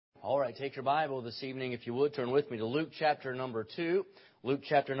All right, take your Bible this evening, if you would. Turn with me to Luke chapter number 2. Luke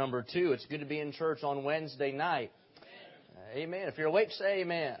chapter number 2. It's good to be in church on Wednesday night. Amen. If you're awake, say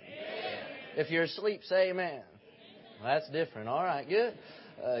amen. If you're asleep, say amen. Well, that's different. All right, good.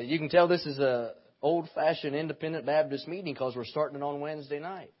 You can tell this is a old-fashioned independent Baptist meeting because we're starting it on Wednesday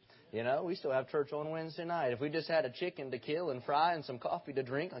night. You know, we still have church on Wednesday night. If we just had a chicken to kill and fry and some coffee to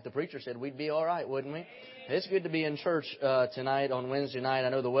drink, like the preacher said, we'd be all right, wouldn't we? It's good to be in church tonight on Wednesday night. I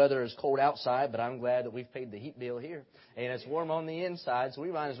know the weather is cold outside, but I'm glad that we've paid the heat bill here. And it's warm on the inside, so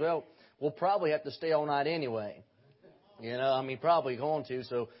we might as well. We'll probably have to stay all night anyway. You know, I mean, probably going to.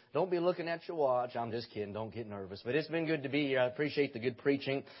 So don't be looking at your watch. I'm just kidding. Don't get nervous. But it's been good to be here. I appreciate the good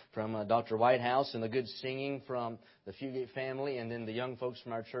preaching from Dr. Whitehouse and the good singing from the Fugate family and then the young folks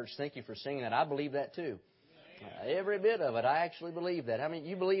from our church. Thank you for singing that. I believe that too. Every bit of it. I actually believe that. How many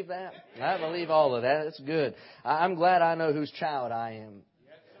you believe that? I believe all of that. It's good. I'm glad I know whose child I am.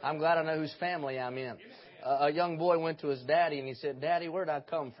 I'm glad I know whose family I'm in. A young boy went to his daddy and he said, "Daddy, where'd I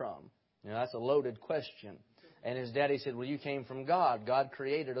come from?" You know, that's a loaded question. And his daddy said, "Well, you came from God. God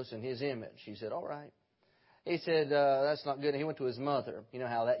created us in His image." He said, "All right." He said, "That's not good." He went to his mother. You know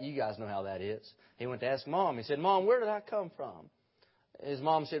how that, you guys know how that is. He went to ask Mom. He said, "Mom, where did I come from?" His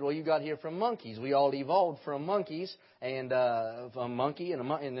mom said, "Well, you got here from monkeys. We all evolved from monkeys and a monkey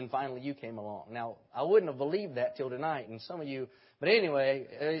and then finally you came along." Now, I wouldn't have believed that till tonight. And some of you, but anyway,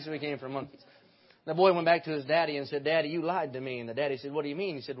 at least we came from monkeys. The boy went back to his daddy and said, "Daddy, you lied to me." And the daddy said, "What do you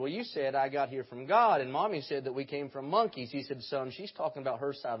mean?" He said, "Well, you said I got here from God, and Mommy said that we came from monkeys." He said, "Son, she's talking about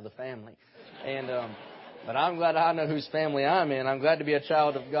her side of the family." And but I'm glad I know whose family I'm in. I'm glad to be a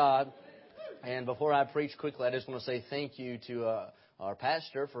child of God. And before I preach quickly, I just want to say thank you to our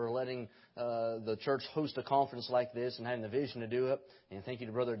pastor for letting the church host a conference like this and having the vision to do it. And thank you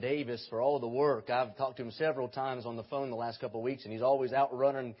to Brother Davis for all the work. I've talked to him several times on the phone the last couple of weeks, and he's always out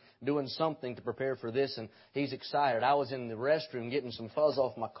running, doing something to prepare for this, and he's excited. I was in the restroom getting some fuzz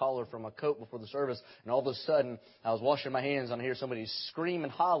off my collar from my coat before the service, and all of a sudden I was washing my hands and I hear somebody scream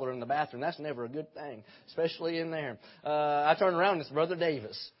and holler in the bathroom. That's never a good thing, especially in there. I turned around and it's Brother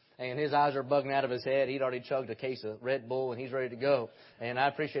Davis. And his eyes are bugging out of his head. He'd already chugged a case of Red Bull, and he's ready to go. And I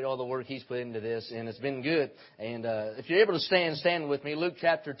appreciate all the work he's put into this, and it's been good. And if you're able to stand with me. Luke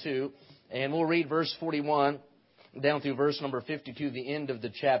chapter 2, and we'll read verse 41 down through verse number 52, the end of the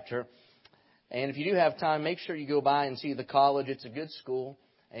chapter. And if you do have time, make sure you go by and see the college. It's a good school,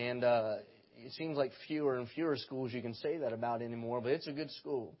 and it seems like fewer and fewer schools you can say that about anymore, but it's a good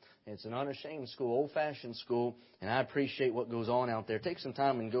school. It's an unashamed school, old-fashioned school, and I appreciate what goes on out there. Take some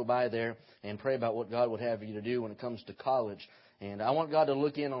time and go by there and pray about what God would have you to do when it comes to college. And I want God to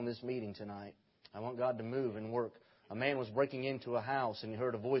look in on this meeting tonight. I want God to move and work. A man was breaking into a house, and he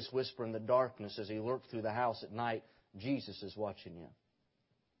heard a voice whisper in the darkness as he lurked through the house at night, "Jesus is watching you."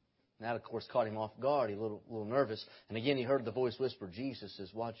 And that, of course, caught him off guard. He was a little nervous. And again, he heard the voice whisper, "Jesus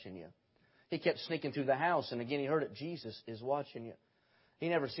is watching you." He kept sneaking through the house, and again he heard it, "Jesus is watching you." He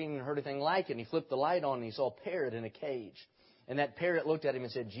never seen or heard anything like it, and he flipped the light on, and he saw a parrot in a cage. And that parrot looked at him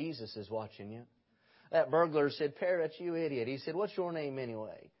and said, "Jesus is watching you." That burglar said, "Parrot, you idiot." He said, "What's your name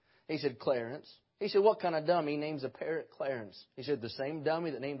anyway?" He said, "Clarence." He said, "What kind of dummy names a parrot Clarence?" He said, "The same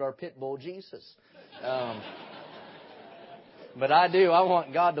dummy that named our pit bull Jesus." But I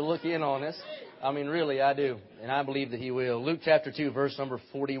want God to look in on us. I mean, really, I do. And I believe that He will. Luke chapter 2, verse number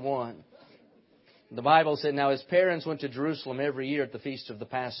 41. The Bible said, "Now his parents went to Jerusalem every year at the feast of the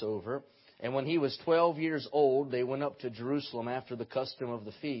Passover. And when he was 12 years old, they went up to Jerusalem after the custom of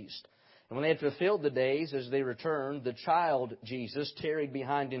the feast. And when they had fulfilled the days, as they returned, the child Jesus tarried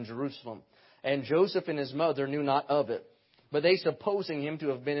behind in Jerusalem. And Joseph and his mother knew not of it. But they, supposing him to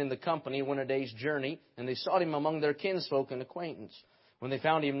have been in the company, went a day's journey, and they sought him among their kinsfolk and acquaintance. When they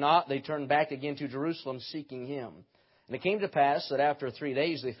found him not, they turned back again to Jerusalem, seeking him. And it came to pass that after 3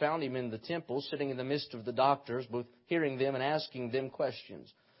 days they found him in the temple, sitting in the midst of the doctors, both hearing them and asking them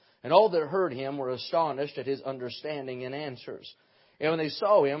questions. And all that heard him were astonished at his understanding and answers. And when they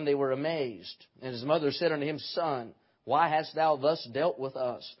saw him, they were amazed. And his mother said unto him, "Son, why hast thou thus dealt with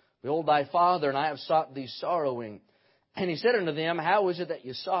us? Behold, thy father and I have sought thee sorrowing." And he said unto them, "How is it that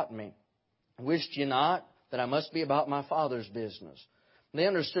ye sought me? Wist ye not that I must be about my Father's business?" And they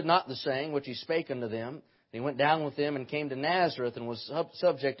understood not the saying which he spake unto them. And he went down with them and came to Nazareth and was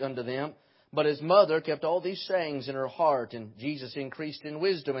subject unto them. But his mother kept all these sayings in her heart. And Jesus increased in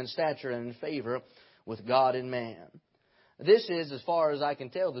wisdom and stature and in favor with God and man. This is, as far as I can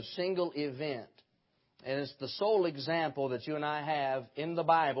tell, the single event. And it's the sole example that you and I have in the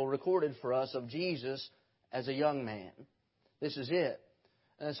Bible recorded for us of Jesus as a young man. This is it.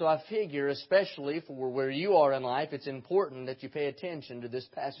 And so I figure, especially for where you are in life, it's important that you pay attention to this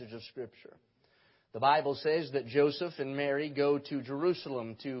passage of Scripture. The Bible says that Joseph and Mary go to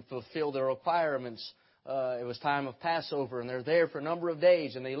Jerusalem to fulfill their requirements. It was time of Passover, and they're there for a number of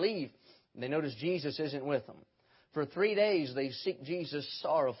days, and they leave. And they notice Jesus isn't with them. For 3 days, they seek Jesus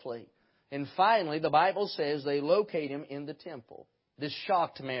sorrowfully. And finally, the Bible says they locate Him in the temple. This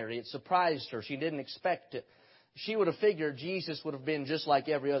shocked Mary. It surprised her. She didn't expect it. She would have figured Jesus would have been just like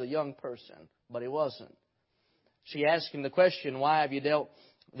every other young person, but He wasn't. She asked Him the question, "Why have you dealt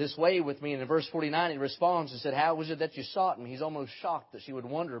this way with me?" And in verse 49, He responds and said, "How was it that you sought me?" He's almost shocked that she would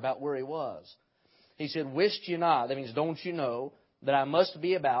wonder about where He was. He said, "Wist you not," that means don't you know, "that I must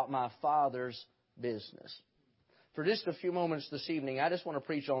be about my Father's business?" For just a few moments this evening, I just want to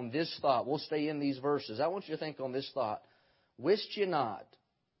preach on this thought. We'll stay in these verses. I want you to think on this thought. Wist you not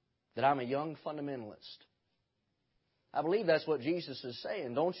that I'm a young fundamentalist? I believe that's what Jesus is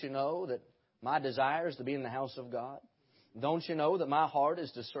saying. Don't you know that my desire is to be in the house of God? Don't you know that my heart is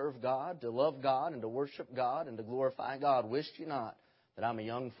to serve God, to love God, and to worship God, and to glorify God? Wist you not that I'm a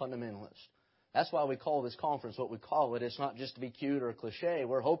young fundamentalist? That's why we call this conference what we call it. It's not just to be cute or cliche.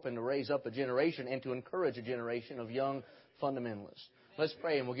 We're hoping to raise up a generation and to encourage a generation of young fundamentalists. Let's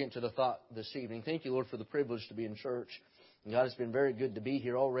pray and we'll get into the thought this evening. Thank you, Lord, for the privilege to be in church. God, it's been very good to be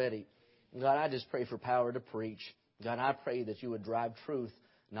here already. God, I just pray for power to preach. God, I pray that you would drive truth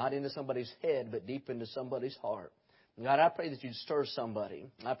not into somebody's head, but deep into somebody's heart. God, I pray that you'd stir somebody.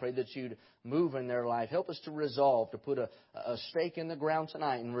 I pray that you'd move in their life. Help us to resolve, to put a stake in the ground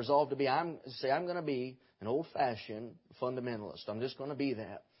tonight and resolve to be, I'm going to be an old-fashioned fundamentalist. I'm just going to be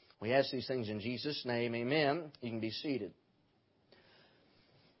that. We ask these things in Jesus' name. Amen. You can be seated.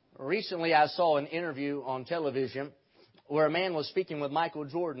 Recently, I saw an interview on television where a man was speaking with Michael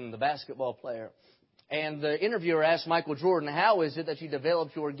Jordan, the basketball player. And the interviewer asked Michael Jordan, "How is it that you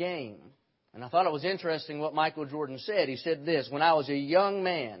developed your game?" And I thought it was interesting what Michael Jordan said. He said this, "When I was a young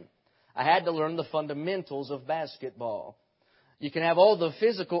man, I had to learn the fundamentals of basketball. You can have all the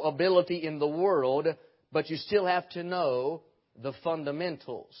physical ability in the world, but you still have to know the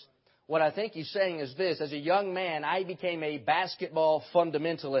fundamentals." What I think he's saying is this: as a young man, I became a basketball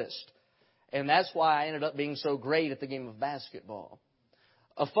fundamentalist. And that's why I ended up being so great at the game of basketball.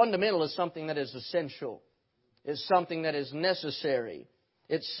 A fundamental is something that is essential. It's something that is necessary.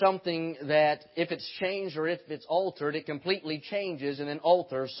 It's something that if it's changed or if it's altered, it completely changes and then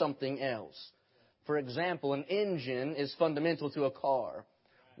alters something else. For example, an engine is fundamental to a car.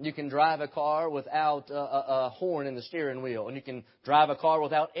 You can drive a car without a horn in the steering wheel, and you can drive a car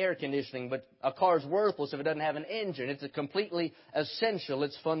without air conditioning, but a car's worthless if it doesn't have an engine. It's a completely essential.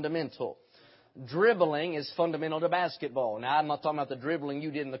 It's fundamental. Dribbling is fundamental to basketball. Now, I'm not talking about the dribbling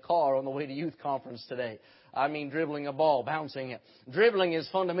you did in the car on the way to youth conference today. I mean dribbling a ball, bouncing it. Dribbling is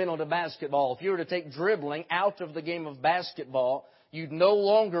fundamental to basketball. If you were to take dribbling out of the game of basketball, you'd no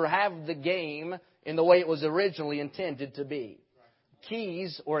longer have the game in the way it was originally intended to be.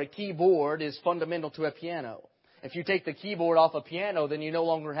 Keys or a keyboard is fundamental to a piano. If you take the keyboard off a piano, then you no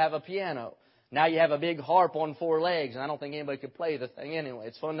longer have a piano. Now you have a big harp on 4 legs, and I don't think anybody could play the thing anyway.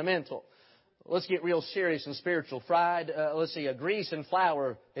 It's fundamental. Let's get real serious and spiritual. Grease and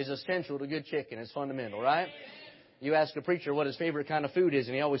flour is essential to good chicken. It's fundamental, right? You ask a preacher what his favorite kind of food is,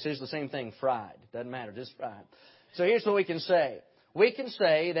 and he always says the same thing: fried. Doesn't matter, just fried. So here's what we can say. We can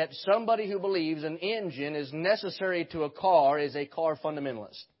say that somebody who believes an engine is necessary to a car is a car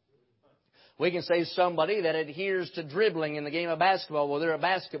fundamentalist. We can say somebody that adheres to dribbling in the game of basketball, well, they're a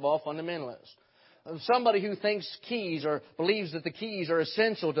basketball fundamentalist. Somebody who thinks keys or believes that the keys are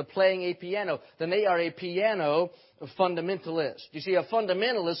essential to playing a piano, then they are a piano fundamentalist. You see, a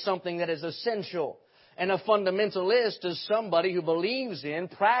fundamentalist is something that is essential. And a fundamentalist is somebody who believes in,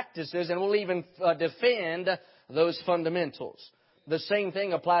 practices, and will even defend those fundamentals. The same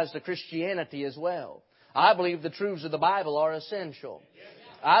thing applies to Christianity as well. I believe the truths of the Bible are essential.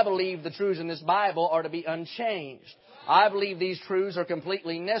 I believe the truths in this Bible are to be unchanged. I believe these truths are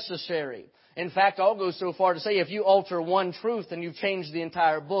completely necessary. In fact, I'll go so far to say if you alter one truth, then you've changed the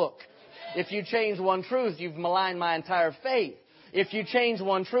entire book. If you change one truth, you've maligned my entire faith. If you change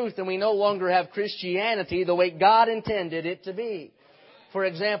one truth, then we no longer have Christianity the way God intended it to be. For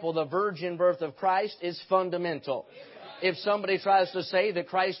example, the virgin birth of Christ is fundamental. If somebody tries to say that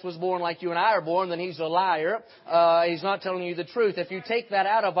Christ was born like you and I are born, then he's a liar. He's not telling you the truth. If you take that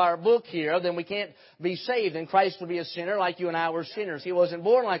out of our book here, then we can't be saved. And Christ would be a sinner like you and I were sinners. He wasn't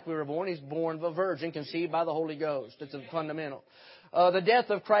born like we were born. He's born of a virgin, conceived by the Holy Ghost. It's a fundamental. the death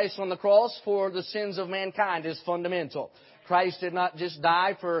of Christ on the cross for the sins of mankind is fundamental. Christ did not just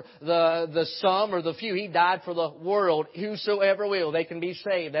die for the some or the few. He died for the world. Whosoever will, they can be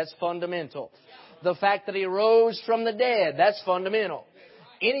saved. That's fundamental. The fact that He rose from the dead, that's fundamental.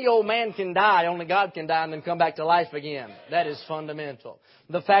 Any old man can die, only God can die and then come back to life again. That is fundamental.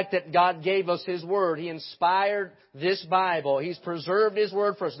 The fact that God gave us His Word, He inspired this Bible, He's preserved His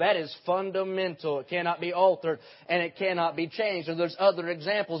Word for us, that is fundamental. It cannot be altered and it cannot be changed. And there's other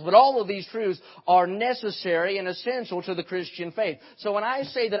examples, but all of these truths are necessary and essential to the Christian faith. So when I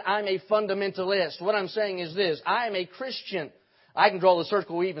say that I'm a fundamentalist, what I'm saying is this: I am a Christian. I can draw the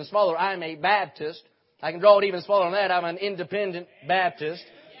circle even smaller. I am a Baptist. I can draw it even smaller than that. I'm an independent Baptist.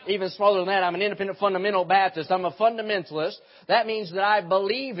 Even smaller than that, I'm an independent fundamental Baptist. I'm a fundamentalist. That means that I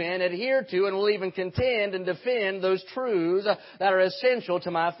believe in, adhere to, and will even contend and defend those truths that are essential to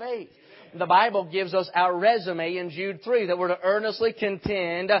my faith. The Bible gives us our resume in Jude 3 that we're to earnestly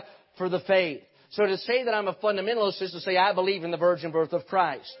contend for the faith. So to say that I'm a fundamentalist is to say I believe in the virgin birth of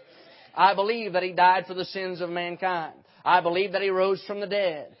Christ. I believe that He died for the sins of mankind. I believe that He rose from the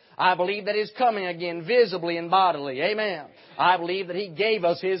dead. I believe that He's coming again visibly and bodily. Amen. I believe that He gave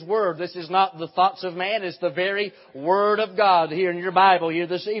us His Word. This is not the thoughts of man. It's the very Word of God here in your Bible here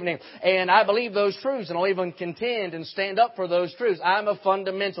this evening. And I believe those truths, and I'll even contend and stand up for those truths. I'm a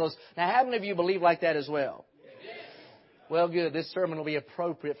fundamentalist. Now, how many of you believe like that as well? Well, good. This sermon will be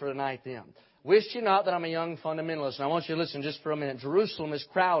appropriate for tonight then. Wish you not that I'm a young fundamentalist. And I want you to listen just for a minute. Jerusalem is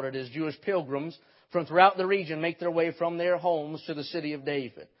crowded as Jewish pilgrims from throughout the region make their way from their homes to the city of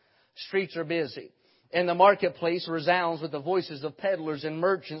David. Streets are busy, and the marketplace resounds with the voices of peddlers and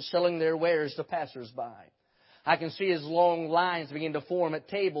merchants selling their wares to passers-by. I can see as long lines begin to form at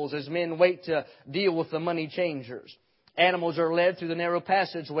tables as men wait to deal with the money changers. Animals are led through the narrow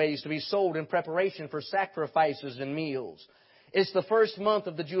passageways to be sold in preparation for sacrifices and meals. It's the first month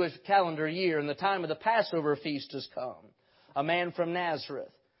of the Jewish calendar year, and the time of the Passover feast has come. A man from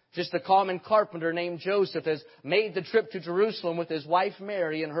Nazareth, just a common carpenter named Joseph, has made the trip to Jerusalem with his wife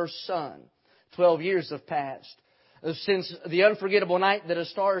Mary and her son. 12 years have passed since the unforgettable night that a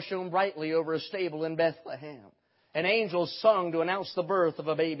star shone brightly over a stable in Bethlehem. An angel sung to announce the birth of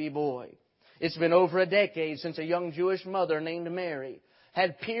a baby boy. It's been over a decade since a young Jewish mother named Mary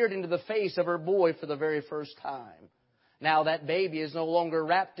had peered into the face of her boy for the very first time. Now that baby is no longer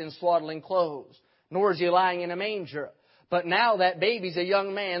wrapped in swaddling clothes, nor is he lying in a manger. But now that baby's a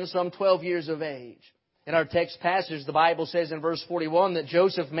young man, some 12 years of age. In our text passage, the Bible says in verse 41 that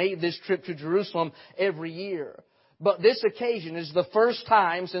Joseph made this trip to Jerusalem every year. But this occasion is the first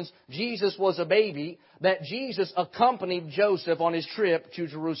time since Jesus was a baby that Jesus accompanied Joseph on his trip to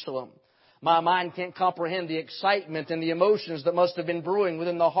Jerusalem. My mind can't comprehend the excitement and the emotions that must have been brewing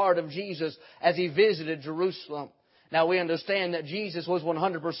within the heart of Jesus as He visited Jerusalem. Now we understand that Jesus was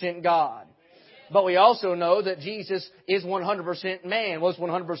 100% God. But we also know that Jesus is 100% man, was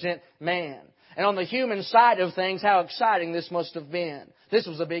 100% man. And on the human side of things, how exciting this must have been. This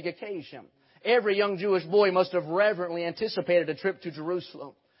was a big occasion. Every young Jewish boy must have reverently anticipated a trip to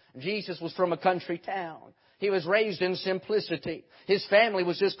Jerusalem. Jesus was from a country town. He was raised in simplicity. His family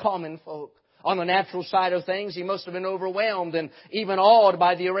was just common folk. On the natural side of things, he must have been overwhelmed and even awed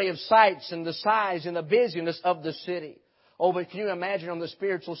by the array of sights and the size and the busyness of the city. Oh, but can you imagine on the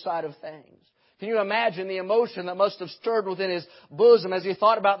spiritual side of things? Can you imagine the emotion that must have stirred within his bosom as he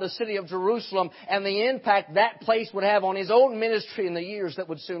thought about the city of Jerusalem and the impact that place would have on his own ministry in the years that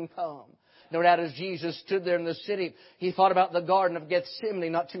would soon come? No doubt as Jesus stood there in the city, he thought about the Garden of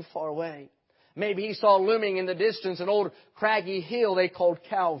Gethsemane not too far away. Maybe he saw looming in the distance an old craggy hill they called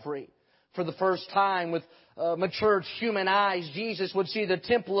Calvary. For the first time with mature human eyes, Jesus would see the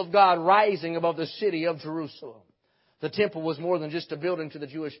temple of God rising above the city of Jerusalem. The temple was more than just a building to the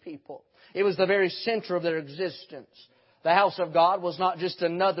Jewish people. It was the very center of their existence. The house of God was not just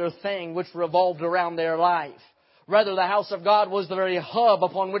another thing which revolved around their life. Rather, the house of God was the very hub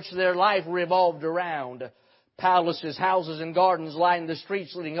upon which their life revolved around. Palaces, houses, and gardens lined the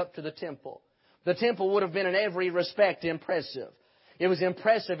streets leading up to the temple. The temple would have been in every respect impressive. It was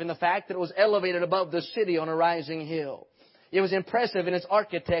impressive in the fact that it was elevated above the city on a rising hill. It was impressive in its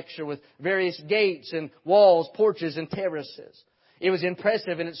architecture with various gates and walls, porches, and terraces. It was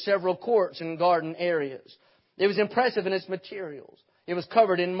impressive in its several courts and garden areas. It was impressive in its materials. It was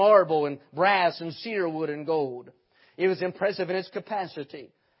covered in marble and brass and cedar wood and gold. It was impressive in its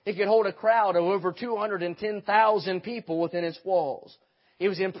capacity. It could hold a crowd of over 210,000 people within its walls. It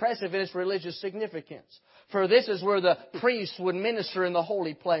was impressive in its religious significance. For this is where the priests would minister in the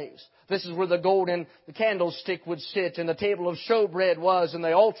holy place. This is where the golden candlestick would sit, and the table of showbread was, and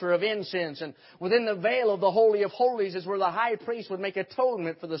the altar of incense. And within the veil of the Holy of Holies is where the high priest would make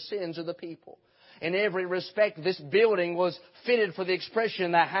atonement for the sins of the people. In every respect, this building was fitted for the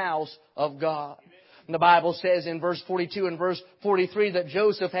expression, the house of God. And the Bible says in verse 42 and verse 43 that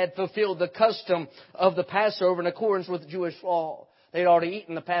Joseph had fulfilled the custom of the Passover in accordance with Jewish law. They'd already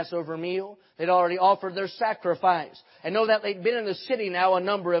eaten the Passover meal. They'd already offered their sacrifice. And know that they'd been in the city now a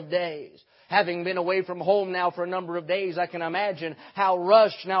number of days. Having been away from home now for a number of days, I can imagine how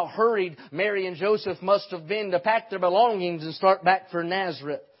rushed, how hurried Mary and Joseph must have been to pack their belongings and start back for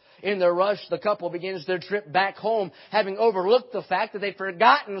Nazareth. In their rush, the couple begins their trip back home, having overlooked the fact that they'd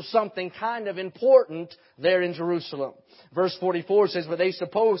forgotten something kind of important there in Jerusalem. Verse 44 says, "But they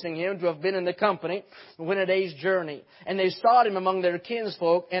supposing him to have been in the company, went a day's journey. And they sought him among their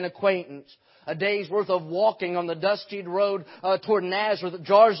kinsfolk and acquaintance." A day's worth of walking on the dusty road toward Nazareth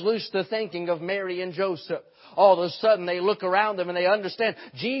jars loose the thinking of Mary and Joseph. All of a sudden they look around them and they understand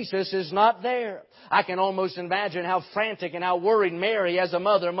Jesus is not there. I can almost imagine how frantic and how worried Mary as a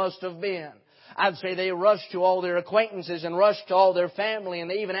mother must have been. I'd say they rushed to all their acquaintances and rushed to all their family,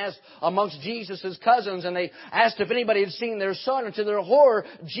 and they even asked amongst Jesus' cousins, and they asked if anybody had seen their son, and to their horror,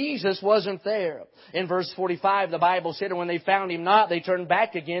 Jesus wasn't there. In verse 45, the Bible said, "And when they found Him not, they turned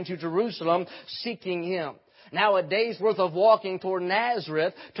back again to Jerusalem, seeking Him." Now a day's worth of walking toward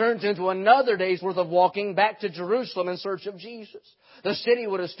Nazareth turns into another day's worth of walking back to Jerusalem in search of Jesus. The city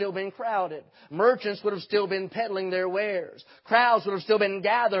would have still been crowded. Merchants would have still been peddling their wares. Crowds would have still been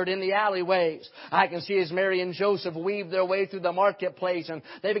gathered in the alleyways. I can see as Mary and Joseph weave their way through the marketplace, and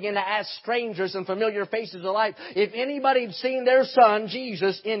they begin to ask strangers and familiar faces alike if anybody had seen their son,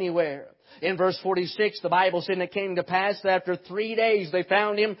 Jesus, anywhere. In verse 46, the Bible said, "And it came to pass that after 3 days they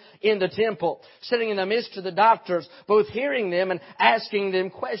found Him in the temple, sitting in the midst of the doctors, both hearing them and asking them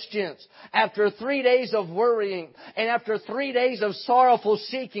questions." After 3 days of worrying and after 3 days of sorrowful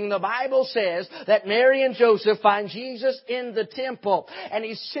seeking, the Bible says that Mary and Joseph find Jesus in the temple. And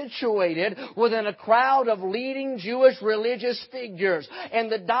He's situated within a crowd of leading Jewish religious figures.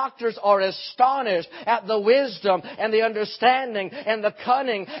 And the doctors are astonished at the wisdom and the understanding and the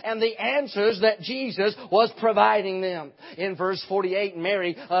cunning and the answers that Jesus was providing them. In verse 48,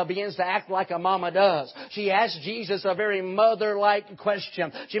 Mary begins to act like a mama does. She asks Jesus a very mother-like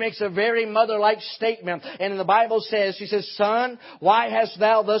question. She makes a very mother-like statement. And the Bible says, she says, "Son, why hast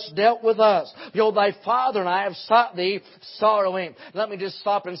thou thus dealt with us? Behold, thy father and I have sought thee sorrowing." Let me just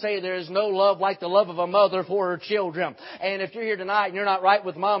stop and say there is no love like the love of a mother for her children. And if you're here tonight and you're not right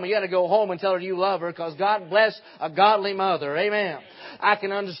with Mama, you got to go home and tell her you love her, because God bless a godly mother. Amen. I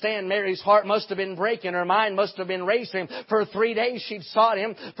can understand Mary's heart must have been breaking. Her mind must have been racing. For 3 days she'd sought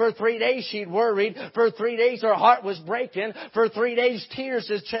Him. For 3 days she'd worried. For 3 days her heart was breaking. For 3 days tears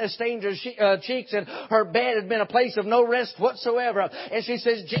had stained her cheeks, and her bed had been a place of no rest whatsoever. And she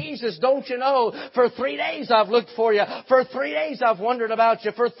says, "Jesus, don't you know, for 3 days I've looked for you. For 3 days I've wondered about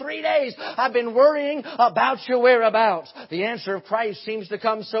you. For 3 days I've been worrying about your whereabouts." The answer of Christ seems to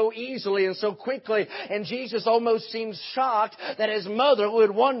come so easily and so quickly. And Jesus almost seems shocked that His mother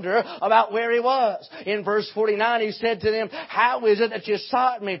would wonder about where He was. In verse 49, He said to them, "How is it that you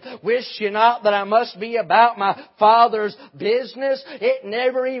sought Me? Wish you not that I must be about my Father's business?" It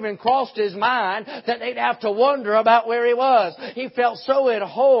never even crossed His mind that they'd have to wonder about where He was. He felt so at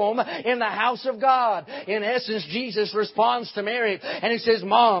home in the house of God. In essence, Jesus responds to Mary and He says,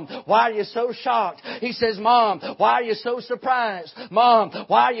 "Mom, why are you so shocked?" He says, "Mom, why are you so surprised? Mom,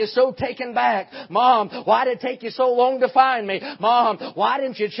 why are you so taken back? Mom, why did it take you so long to find Me? Mom, why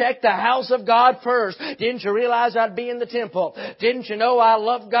didn't you check the house of God first? Didn't you realize I'd be in the temple? Didn't you know I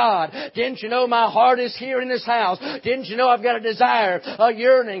love God? Didn't you know my heart is here in this house? Didn't you know I've got a desire, a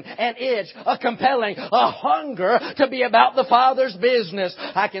yearning, an itch, a compelling, a hunger to be about the Father's business?"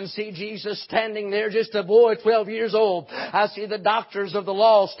 I can see Jesus standing there, just a boy, 12 years old. I see the doctors of the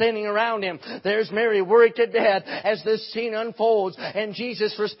law standing around Him. There's Mary worried to death as this scene unfolds. And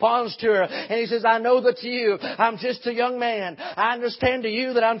Jesus responds to her and He says, "I know that to you, I'm just a young man. I understand to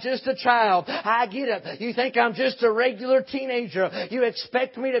you that I'm just a child. I get it. You think I'm just a regular teenager. You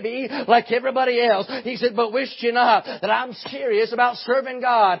expect me to be like everybody else." He said, "But wished you not that I'm serious about serving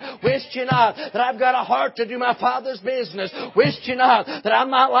God? Wished you not that I've got a heart to do my Father's business? Wished you not that I'm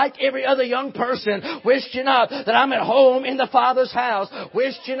not like every other young person? Wished you not that I'm at home in the Father's house?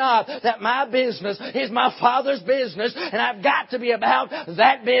 Wished you not that my business is my Father's business, and I've got to be about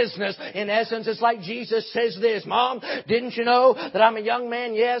that business?" In essence, it's like Jesus says this, "Mom, didn't you know that I'm a young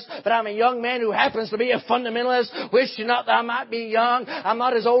man? Yes. but I'm a young man who happens to be a fundamentalist. Wish you not that I might be young. I'm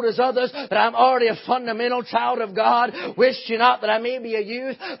not as old as others, but I'm already a fundamental child of God. Wish you not that I may be a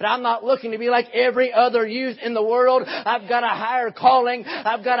youth, but I'm not looking to be like every other youth in the world. I've got a higher calling.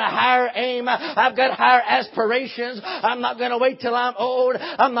 I've got a higher aim. I've got higher aspirations. I'm not going to wait till I'm old.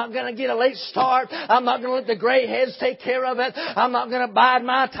 I'm not going to get a late start. I'm not going to let the gray heads take care of it. I'm not going to bide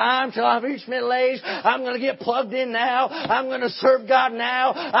my time till I've reached middle age. I'm going to get plugged in now. I'm going to serve God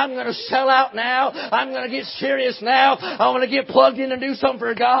now. I'm going to sell out now. I'm going to get serious now. I'm going to get plugged in and do something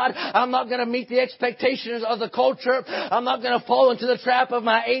for God. I'm not going to meet the expectations of the culture. I'm not going to fall into the trap of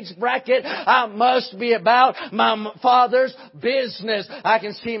my age bracket. I must be about my Father's business. I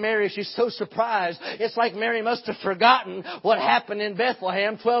can see Mary. She's so surprised. It's like Mary must have forgotten what happened in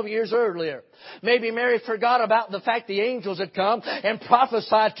Bethlehem 12 years earlier. Maybe Mary forgot about the fact the angels had come and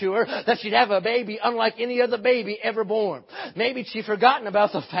prophesied to her that she'd have a baby unlike any other baby ever born. Maybe she'd forgotten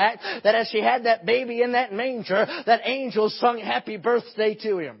about the fact that as she had that baby in that manger, that angels sung happy birthday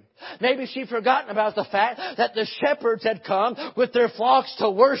to him. Maybe she'd forgotten about the fact that the shepherds had come with their flocks to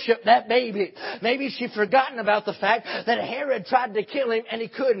worship that baby. Maybe she'd forgotten about the fact that Herod tried to kill him and he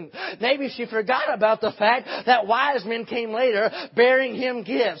couldn't. Maybe she forgot about the fact that wise men came later bearing him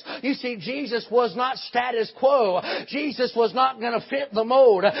gifts. You see, Jesus was not status quo. Jesus was not going to fit the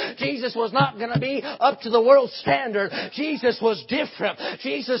mold. Jesus was not going to be up to the world standard. Jesus was different.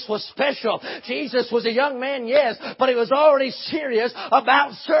 Jesus was special. Jesus was a young man, yes, but he was already serious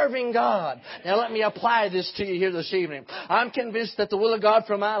about serving God. Now let me apply this to you here this evening. I'm convinced that the will of God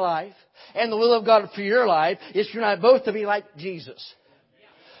for my life and the will of God for your life is for you and I both to be like Jesus.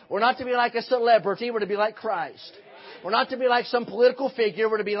 We're not to be like a celebrity. We're to be like Christ. We're not to be like some political figure.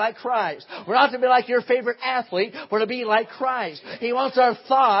 We're to be like Christ. We're not to be like your favorite athlete. We're to be like Christ. He wants our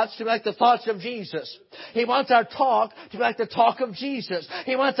thoughts to be like the thoughts of Jesus. He wants our talk to be like the talk of Jesus.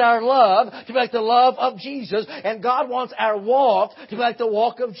 He wants our love to be like the love of Jesus. And God wants our walk to be like the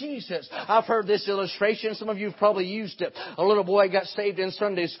walk of Jesus. I've heard this illustration. Some of you have probably used it. A little boy got saved in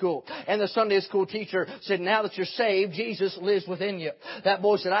Sunday school. And the Sunday school teacher said, now that you're saved, Jesus lives within you. That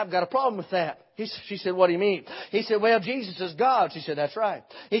boy said, I've got a problem with that. She said, what do you mean? He said, well, Jesus is God. She said, that's right.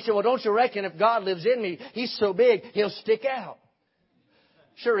 He said, well, don't you reckon if God lives in me, He's so big, He'll stick out?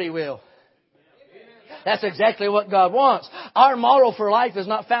 Sure He will. That's exactly what God wants. Our model for life is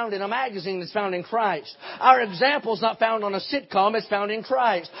not found in a magazine. It's found in Christ. Our example is not found on a sitcom. It's found in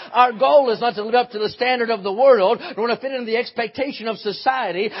Christ. Our goal is not to live up to the standard of the world, nor to fit into the expectation of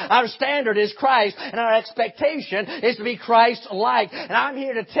society. Our standard is Christ, and our expectation is to be Christ-like. And I'm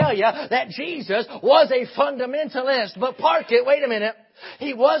here to tell you that Jesus was a fundamentalist. But park it, wait a minute.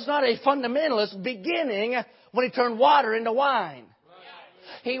 He was not a fundamentalist beginning when He turned water into wine.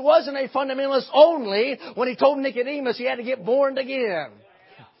 He wasn't a fundamentalist only when He told Nicodemus he had to get born again.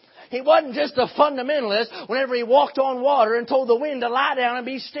 He wasn't just a fundamentalist whenever He walked on water and told the wind to lie down and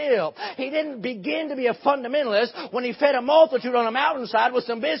be still. He didn't begin to be a fundamentalist when He fed a multitude on a mountainside with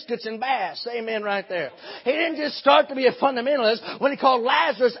some biscuits and bass. Amen right there. He didn't just start to be a fundamentalist when He called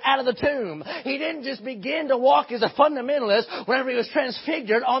Lazarus out of the tomb. He didn't just begin to walk as a fundamentalist whenever He was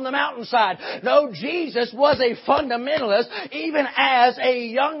transfigured on the mountainside. No, Jesus was a fundamentalist even as a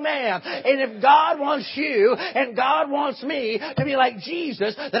young man. And if God wants you and God wants me to be like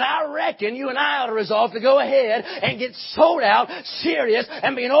Jesus, then I reckon you and I ought to resolve to go ahead and get sold out, serious,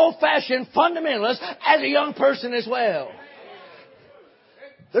 and be an old-fashioned fundamentalist as a young person as well.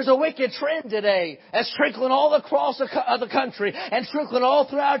 There's a wicked trend today that's trickling all across the country and trickling all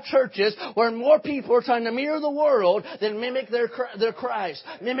through our churches where more people are trying to mirror the world than mimic their Christ,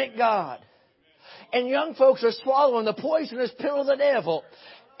 mimic God. And young folks are swallowing the poisonous pill of the devil.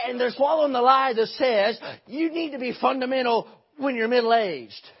 And they're swallowing the lie that says you need to be fundamental when you're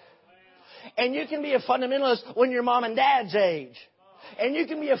middle-aged. And you can be a fundamentalist when you're mom and dad's age. And you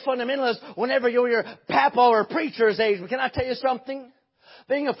can be a fundamentalist whenever you're your papa or preacher's age. But can I tell you something?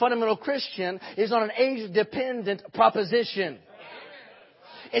 Being a fundamental Christian is not an age-dependent proposition.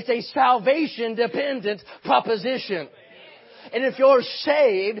 It's a salvation-dependent proposition. And if you're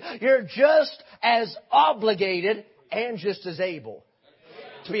saved, you're just as obligated and just as able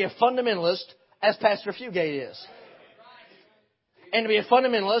to be a fundamentalist as Pastor Fugate is. And to be a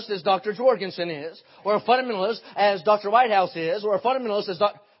fundamentalist as Dr. Jorgensen is, or a fundamentalist as Dr. Whitehouse is, or a fundamentalist as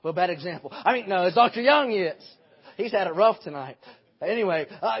well, bad example. As Dr. Young is. He's had it rough tonight. Anyway,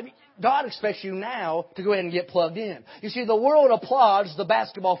 God expects you now to go ahead and get plugged in. You see, the world applauds the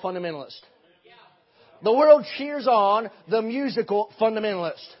basketball fundamentalist. The world cheers on the musical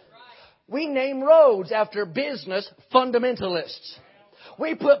fundamentalist. We name roads after business fundamentalists.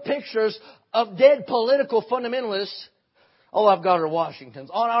 We put pictures of dead political fundamentalists All I've got are Washingtons.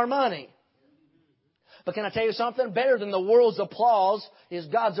 On our money. But can I tell you something? Better than the world's applause is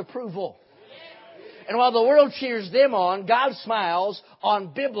God's approval. And while the world cheers them on, God smiles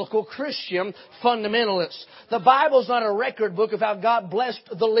on biblical Christian fundamentalists. The Bible's not a record book of how God blessed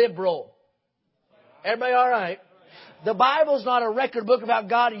the liberal. Everybody all right? The Bible's not a record book of how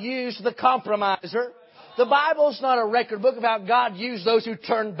God used the compromiser. The Bible's not a record book of how God used those who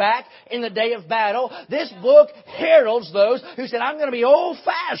turned back in the day of battle. This book heralds those who said, I'm going to be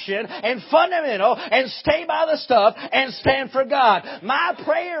old-fashioned and fundamental and stay by the stuff and stand for God. My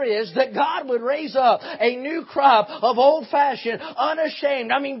prayer is that God would raise up a new crop of old-fashioned, unashamed,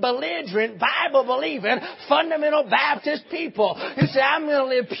 belligerent, Bible-believing, fundamental Baptist people who say, I'm going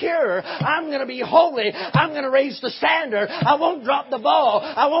to live pure. I'm going to be holy. I'm going to raise the standard. I won't drop the ball.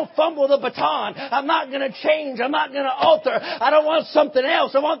 I won't fumble the baton. I'm not going to change. I'm not going to alter. I don't want something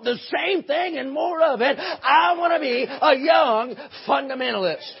else. I want the same thing and more of it. I want to be a young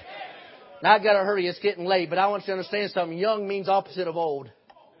fundamentalist. Now I've got to hurry. It's getting late, but I want you to understand something. Young means opposite of old.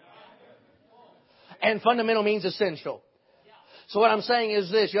 And fundamental means essential. So what I'm saying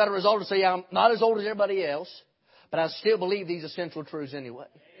is this. You got to resolve to say, I'm not as old as everybody else, but I still believe these essential truths anyway.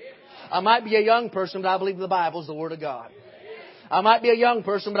 I might be a young person, but I believe the Bible is the Word of God. I might be a young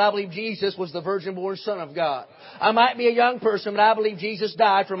person, but I believe Jesus was the virgin-born Son of God. I might be a young person, but I believe Jesus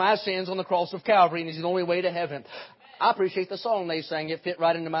died for my sins on the cross of Calvary, and He's the only way to heaven. I appreciate the song they sang. It fit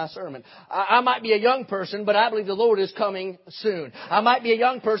right into my sermon. I might be a young person, but I believe the Lord is coming soon. I might be a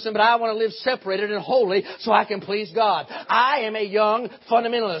young person, but I want to live separated and holy so I can please God. I am a young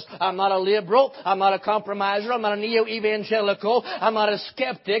fundamentalist. I'm not a liberal. I'm not a compromiser. I'm not a neo-evangelical. I'm not a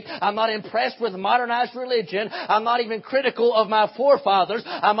skeptic. I'm not impressed with modernized religion. I'm not even critical of my forefathers.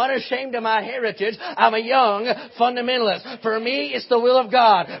 I'm unashamed of my heritage. I'm a young fundamentalist. For me, it's the will of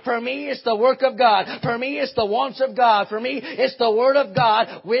God. For me, it's the work of God. For me, it's the wants of God. For me, it's the Word of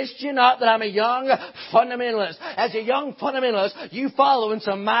God. Wished you not that I'm a young fundamentalist. As a young fundamentalist, you follow in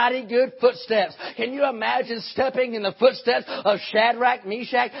some mighty good footsteps. Can you imagine stepping in the footsteps of Shadrach,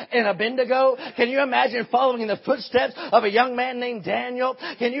 Meshach, and Abednego? Can you imagine following in the footsteps of a young man named Daniel?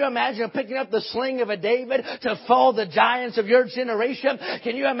 Can you imagine picking up the sling of a David to fall the giants of your generation?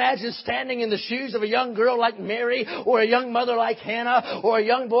 Can you imagine standing in the shoes of a young girl like Mary, or a young mother like Hannah, or a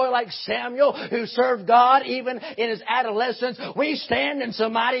young boy like Samuel who served God even in his adolescence? We stand in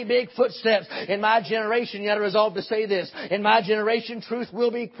some mighty big footsteps. In my generation, you got to resolve to say this. In my generation, truth will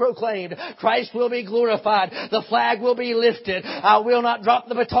be proclaimed. Christ will be glorified. The flag will be lifted. I will not drop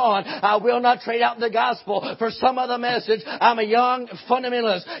the baton. I will not trade out the gospel for some other message. I'm a young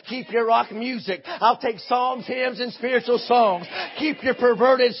fundamentalist. Keep your rock music. I'll take psalms, hymns, and spiritual songs. Keep your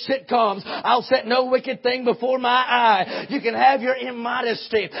perverted sitcoms. I'll set no wicked thing before my eye. You can have your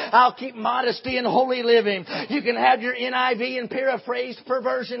immodesty. I'll keep modesty and holy living. You can have your NIV and paraphrased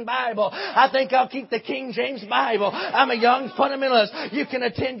perversion Bible. I think I'll keep the King James Bible. I'm a young fundamentalist. You can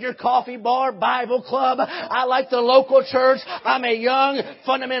attend your coffee bar, Bible club. I like the local church. I'm a young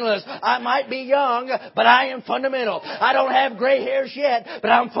fundamentalist. I might be young, but I am fundamental. I don't have gray hairs yet, but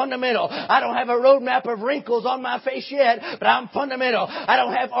I'm fundamental. I don't have a roadmap of wrinkles on my face yet, but I'm fundamental. I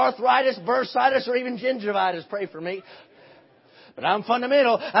don't have arthritis, bursitis, or even gingivitis. Pray for me. But I'm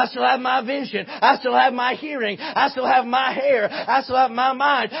fundamental. I still have my vision. I still have my hearing. I still have my hair. I still have my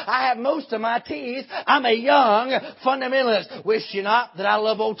mind. I have most of my teeth. I'm a young fundamentalist. Wish you not that I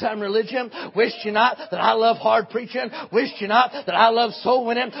love old-time religion. Wish you not that I love hard preaching. Wish you not that I love soul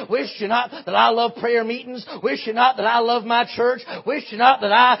winning. Wish you not that I love prayer meetings. Wish you not that I love my church. Wish you not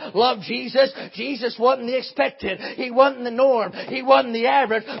that I love Jesus. Jesus wasn't the expected. He wasn't the norm. He wasn't the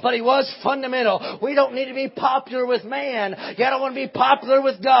average, but He was fundamental. We don't need to be popular with man. You don't want to be popular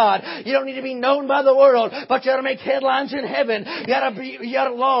with God. You don't need to be known by the world, but you ought to make headlines in heaven. You ought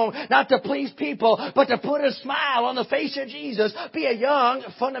to long not to please people, but to put a smile on the face of Jesus. Be a young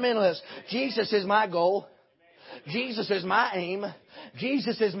fundamentalist. Jesus is my goal. Jesus is my aim.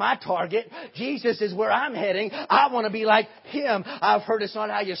 Jesus is my target. Jesus is where I'm heading. I want to be like Him. I've heard it's not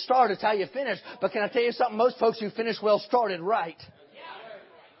how you start, it's how you finish. But can I tell you something? Most folks who finish well started right.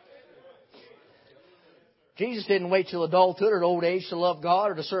 Jesus didn't wait till adulthood or old age to love God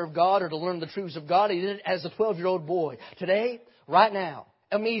or to serve God or to learn the truths of God. He did it as a 12-year-old boy. Today, right now,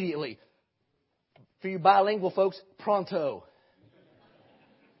 immediately. For you bilingual folks, pronto.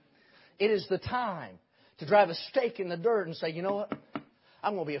 It is the time to drive a stake in the dirt and say, you know what?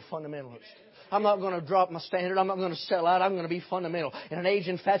 I'm going to be a fundamentalist. I'm not going to drop my standard. I'm not going to sell out. I'm going to be fundamental. In an age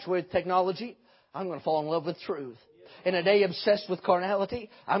infatuated with technology, I'm going to fall in love with truth. In a day obsessed with carnality,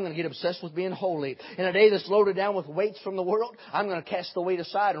 I'm going to get obsessed with being holy. In a day that's loaded down with weights from the world, I'm going to cast the weight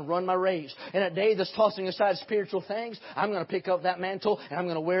aside and run my race. In a day that's tossing aside spiritual things, I'm going to pick up that mantle and I'm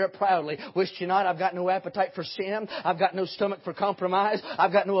going to wear it proudly. Wish you not, I've got no appetite for sin. I've got no stomach for compromise.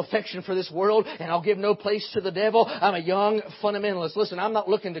 I've got no affection for this world, and I'll give no place to the devil. I'm a young fundamentalist. Listen, I'm not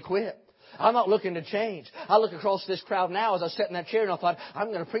looking to quit. I'm not looking to change. I look across this crowd now as I sat in that chair and I thought, I'm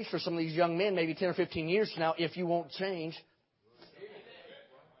going to preach for some of these young men maybe 10 or 15 years from now if you won't change.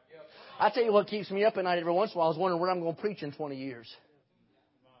 I tell you what keeps me up at night every once in a while. I was wondering where I'm going to preach in 20 years.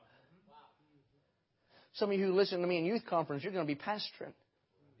 Some of you who listen to me in youth conference, you're going to be pastoring.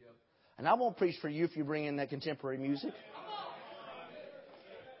 And I won't preach for you if you bring in that contemporary music.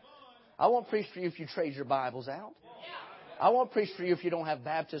 I won't preach for you if you trade your Bibles out. I won't preach for you if you don't have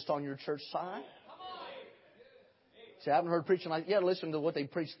Baptist on your church sign. See, I haven't heard preaching like, listen to what they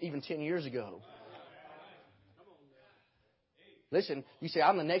preached even 10 years ago. Listen, you say,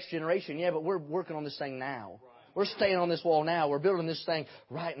 I'm the next generation. Yeah, but we're working on this thing now. We're staying on this wall now. We're building this thing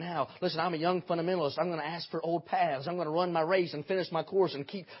right now. Listen, I'm a young fundamentalist. I'm going to ask for old paths. I'm going to run my race and finish my course and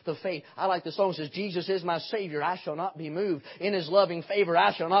keep the faith. I like the song that says, Jesus is my Savior. I shall not be moved. In His loving favor,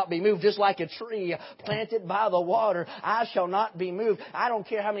 I shall not be moved. Just like a tree planted by the water, I shall not be moved. I don't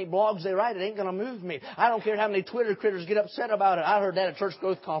care how many blogs they write. It ain't going to move me. I don't care how many Twitter critters get upset about it. I heard that at Church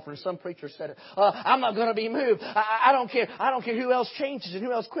Growth Conference. Some preacher said it. I'm not going to be moved. I don't care. I don't care who else changes and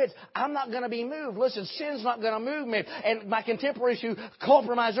who else quits. I'm not going to be moved. Listen, sin's not going to move me. And my contemporaries who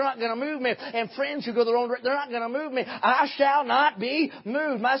compromise, they're not going to move me. And friends who go their own direction, they're not going to move me. I shall not be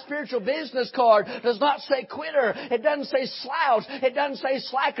moved. My spiritual business card does not say quitter. It doesn't say slouch. It doesn't say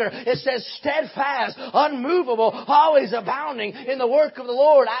slacker. It says steadfast, unmovable, always abounding in the work of the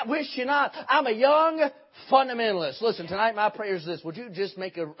Lord. I wish you not. I'm a young fundamentalist. Listen, tonight my prayer is this. Would you just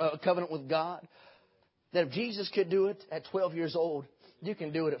make a covenant with God that if Jesus could do it at 12 years old, you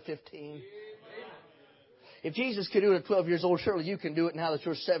can do it at 15. If Jesus could do it at 12 years old, surely you can do it now that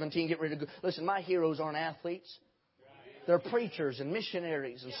you're 17. Get ready to go. Listen, my heroes aren't athletes. They're preachers and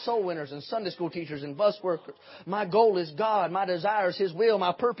missionaries and soul winners and Sunday school teachers and bus workers. My goal is God. My desire is His will.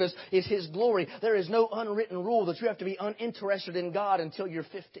 My purpose is His glory. There is no unwritten rule that you have to be uninterested in God until you're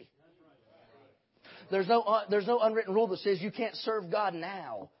 50. There's no unwritten rule that says you can't serve God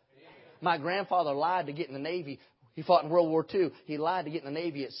now. My grandfather lied to get in the Navy. He fought in World War II. He lied to get in the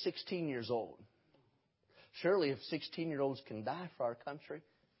Navy at 16 years old. Surely if 16-year-olds can die for our country,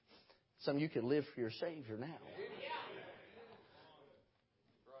 some of you could live for your Savior now.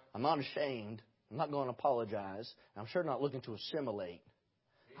 I'm not ashamed. I'm not going to apologize. I'm sure not looking to assimilate.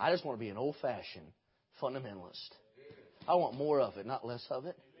 I just want to be an old-fashioned fundamentalist. I want more of it, not less of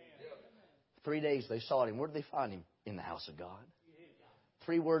it. 3 days they sought Him. Where did they find Him? In the house of God.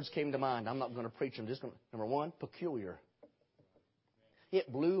 3 words came to mind. I'm not going to preach them. Number 1, peculiar.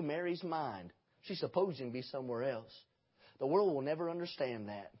 It blew Mary's mind. She's supposed to be somewhere else. The world will never understand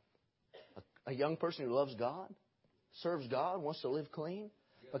that. A young person who loves God, serves God, wants to live clean.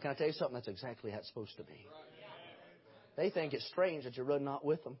 But can I tell you something? That's exactly how it's supposed to be. They think it's strange that you run not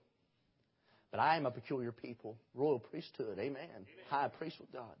with them. But I am a peculiar people. Royal priesthood. Amen. High priest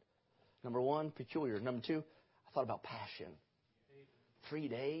with God. Number 1, peculiar. Number 2, I thought about passion. 3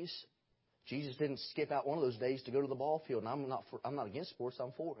 days. Jesus didn't skip out one of those days to go to the ball field. And I'm not against sports.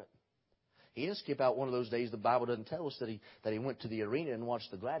 I'm for it. He didn't skip out one of those days. The Bible doesn't tell us that he went to the arena and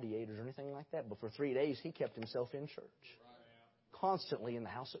watched the gladiators or anything like that. But for 3 days, he kept himself in church. Constantly in the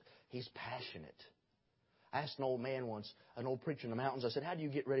house. He's passionate. I asked an old man once, an old preacher in the mountains, I said, how do you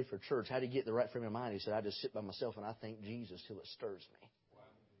get ready for church? How do you get the right frame of mind? He said, I just sit by myself and I thank Jesus till it stirs me.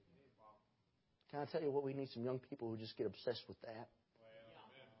 Can I tell you what? We need some young people who just get obsessed with that.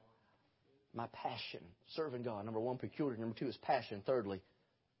 My passion, serving God. Number 1, peculiar. Number 2 is passion. Thirdly,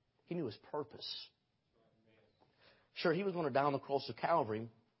 he knew his purpose. Sure, he was going to die on the cross of Calvary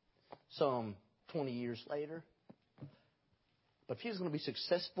some 20 years later. But if he was going to be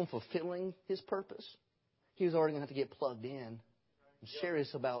successful in fulfilling his purpose, he was already going to have to get plugged in and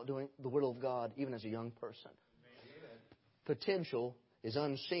serious about doing the will of God even as a young person. Potential is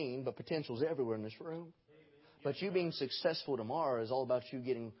unseen, but potential is everywhere in this room. But you being successful tomorrow is all about you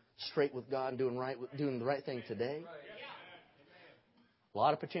getting straight with God and doing the right thing today. A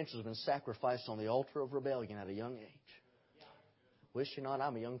lot of potential has been sacrificed on the altar of rebellion at a young age. Wish you not,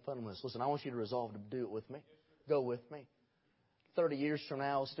 I'm a young fundamentalist. Listen, I want you to resolve to do it with me. Go with me. 30 years from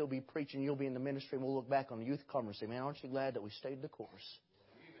now, I'll still be preaching. You'll be in the ministry, and we'll look back on the youth conference and say, man, aren't you glad that we stayed the course?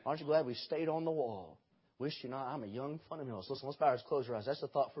 Aren't you glad we stayed on the wall? Wish you not, I'm a young fundamentalist. Listen, let's bow our eyes, close our eyes. That's the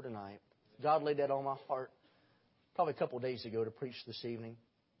thought for tonight. God laid that on my heart probably a couple of days ago to preach this evening.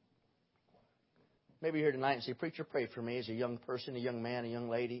 Maybe you're here tonight and say, preacher, pray for me as a young person, a young man, a young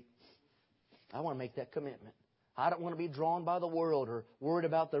lady. I want to make that commitment. I don't want to be drawn by the world or worried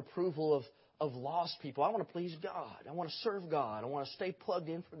about the approval of lost people. I want to please God. I want to serve God. I want to stay plugged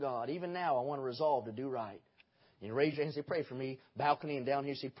in for God. Even now, I want to resolve to do right. You raise your hand and say, pray for me. Balcony and down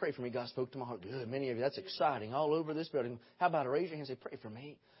here, say, pray for me. God spoke to my heart. Good. Many of you. That's exciting. All over this building. How about raise your hand and say, pray for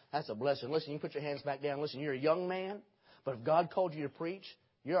me. That's a blessing. Listen, you can put your hands back down. Listen, you're a young man, but if God called you to preach,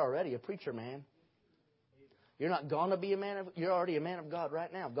 you're already a preacher, man. You're not going to be a man of, you're already a man of God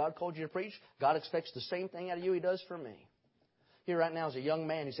right now. If God called you to preach, God expects the same thing out of you He does for me. Here right now as a young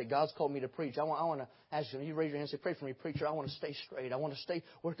man, you say, God's called me to preach. I want to ask you raise your hand and say, pray for me, preacher. I want to stay straight. I want to stay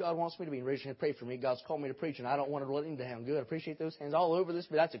where God wants me to be. And raise your hand, pray for me. God's called me to preach, and I don't want to let Him down. Good. I appreciate those hands all over this,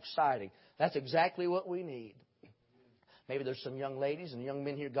 but that's exciting. That's exactly what we need. Maybe there's some young ladies and young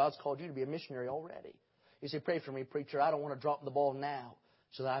men here. God's called you to be a missionary already. You say, pray for me, preacher. I don't want to drop the ball now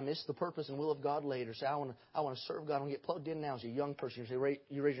so that I miss the purpose and will of God later. Say, I want to serve God. I want to get plugged in now as a young person. You raise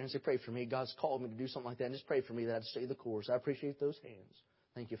your hand and say, pray for me. God's called me to do something like that. And just pray for me that I'd stay the course. I appreciate those hands.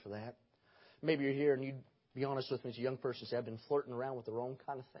 Thank you for that. Maybe you're here and you'd be honest with me as a young person. Say, I've been flirting around with the wrong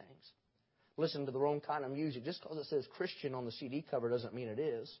kind of things. Listen to the wrong kind of music. Just because it says Christian on the CD cover doesn't mean it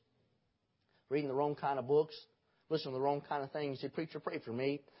is. Reading the wrong kind of books. Listen to the wrong kind of things. Say, preacher, pray for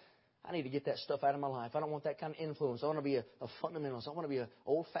me. I need to get that stuff out of my life. I don't want that kind of influence. I want to be a fundamentalist. I want to be an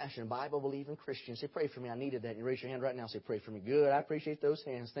old-fashioned, Bible-believing Christian. Say, pray for me. I needed that. You raise your hand right now and say, pray for me. Good. I appreciate those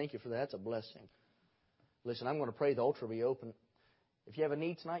hands. Thank you for that. That's a blessing. Listen, I'm going to pray. The altar will be open. If you have a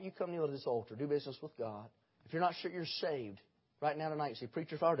need tonight, you come kneel to this altar. Do business with God. If you're not sure you're saved, right now tonight, say,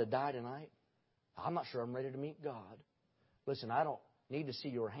 preacher, if I were to die tonight, I'm not sure I'm ready to meet God. Listen, I don't need to see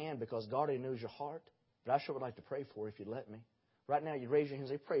your hand because God already knows your heart, but I sure would like to pray for you if you'd let me. Right now, you raise your hand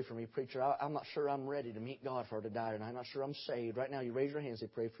and say, pray for me, preacher. I'm not sure I'm ready to meet God if I were to die tonight. I'm not sure I'm saved. Right now, you raise your hand and say,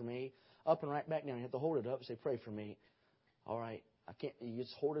 pray for me. Up and right back down. You have to hold it up and say, pray for me. All right. You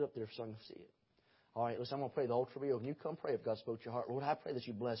just hold it up there so I can see it. All right. Listen, I'm going to pray the altar will be open. You come pray if God spoke to your heart. Lord, I pray that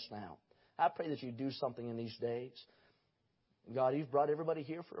you bless now. I pray that you do something in these days. God, you've brought everybody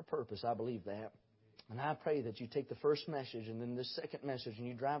here for a purpose. I believe that. And I pray that you take the first message and then the second message and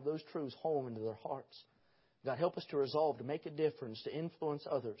you drive those truths home into their hearts. God, help us to resolve to make a difference, to influence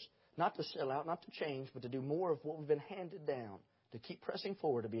others, not to sell out, not to change, but to do more of what we've been handed down, to keep pressing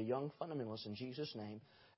forward, to be a young fundamentalist in Jesus' name.